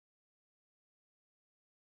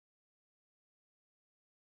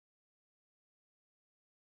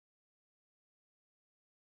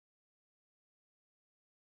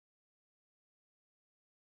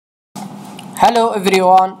Hello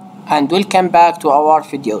everyone and welcome back to our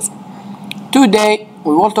videos. Today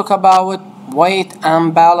we will talk about weight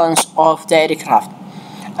and balance of the aircraft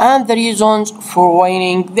and the reasons for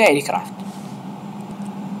weighing the aircraft.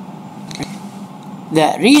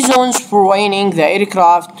 The reasons for weighing the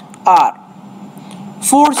aircraft are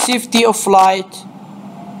for safety of flight,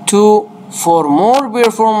 2. For more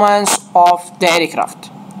performance of the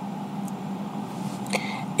aircraft.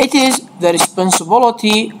 It is the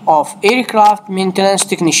responsibility of aircraft maintenance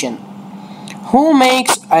technician who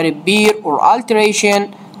makes a repair or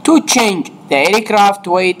alteration to change the aircraft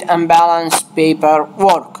weight and balance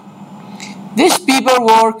paperwork. This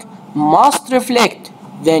paperwork must reflect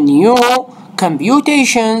the new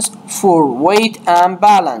computations for weight and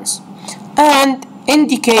balance and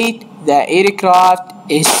indicate the aircraft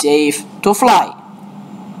is safe to fly.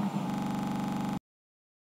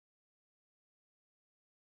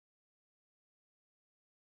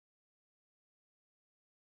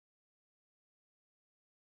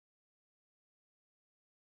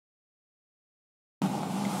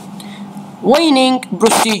 Weighing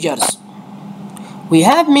procedures. We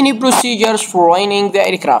have many procedures for weighing the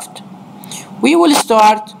aircraft. We will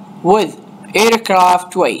start with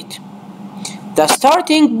aircraft weight. The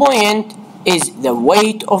starting point is the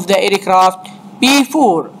weight of the aircraft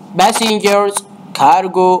before passengers,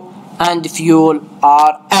 cargo, and fuel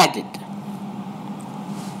are added.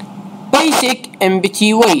 Basic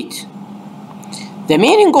empty weight. The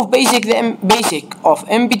meaning of basic of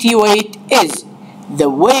empty weight is the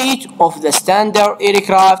weight of the standard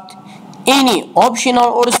aircraft, any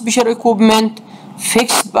optional or special equipment,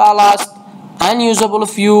 fixed ballast, unusable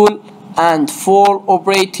fuel, and full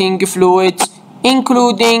operating fluids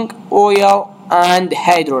including oil and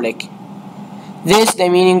hydraulic. This is the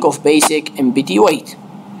meaning of basic empty weight.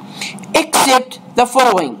 Except the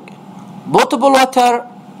following: potable water,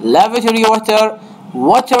 lavatory water,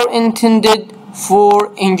 water intended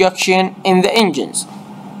for injection in the engines.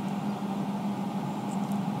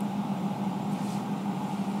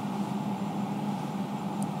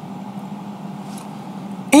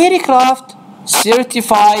 Aircraft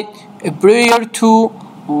certified prior to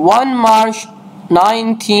 1 March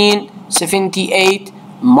 1978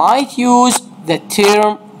 might use the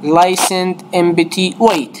term licensed empty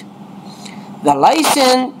weight. The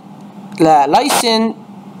licensed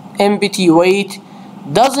empty weight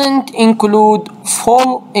doesn't include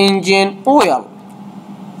full engine oil.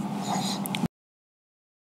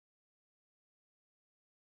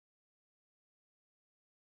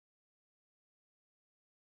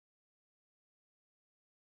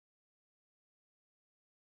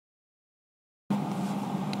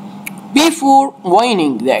 Before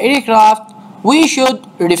weighing the aircraft, we should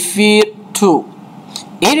refer to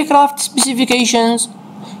aircraft specifications,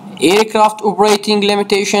 aircraft operating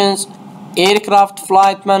limitations, aircraft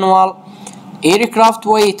flight manual, aircraft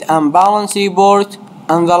weight and balance report,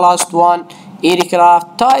 and the last one,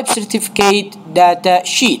 aircraft type certificate data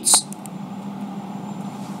sheets.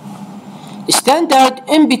 Standard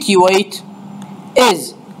empty weight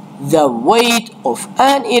is the weight of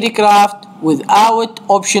an aircraft without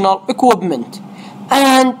optional equipment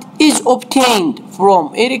and is obtained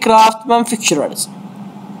from aircraft manufacturers.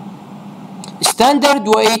 Standard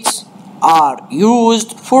weights are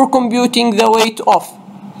used for computing the weight of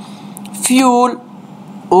fuel,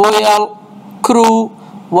 oil, crew,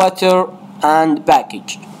 water, and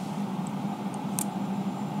baggage.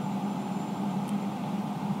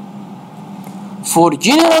 For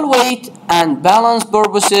general weight and balance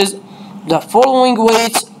purposes, the following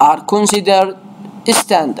weights are considered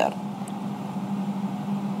standard.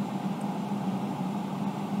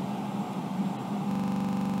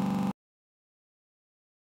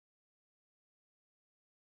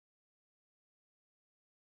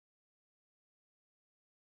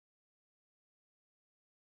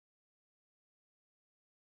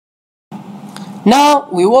 Now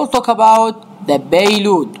we will talk about the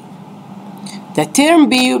payload. The term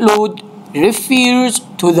payload refers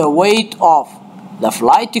to the weight of the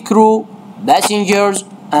flight crew, passengers,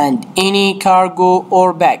 and any cargo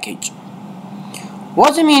or baggage.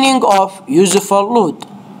 What's the meaning of useful load?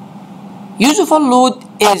 Useful load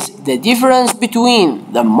is the difference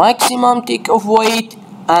between the maximum take-off weight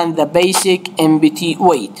and the basic empty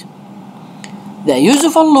weight. The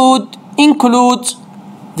useful load includes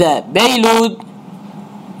the payload,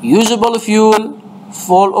 usable fuel,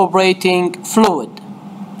 full operating fluid.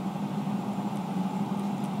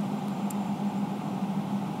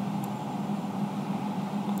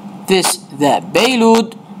 This the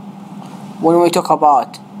payload when we talk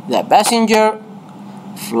about the passenger,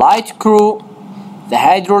 flight crew, the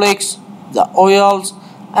hydraulics, the oils,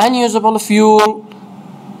 unusable fuel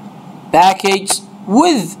package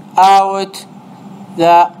without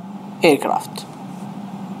the aircraft.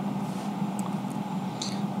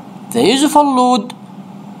 The useful load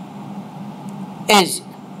is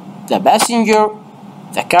the passenger,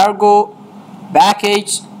 the cargo,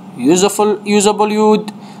 package, usable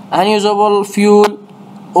load, unusable fuel,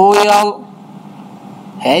 oil,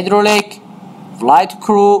 hydraulic, flight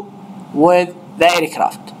crew with the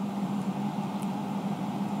aircraft.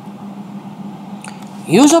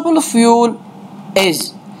 Usable fuel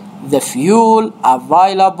is the fuel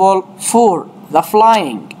available for the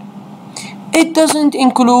flying. It doesn't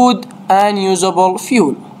include unusable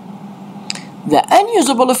fuel. The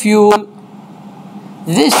unusable fuel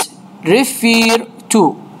this refers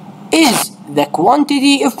to is the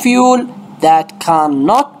quantity of fuel that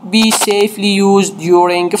cannot be safely used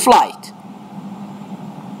during flight.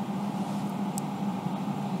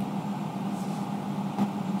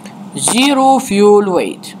 Zero fuel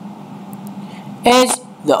weight is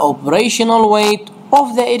the operational weight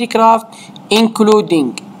of the aircraft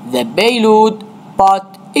including the payload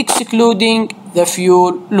but excluding the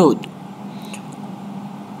fuel load.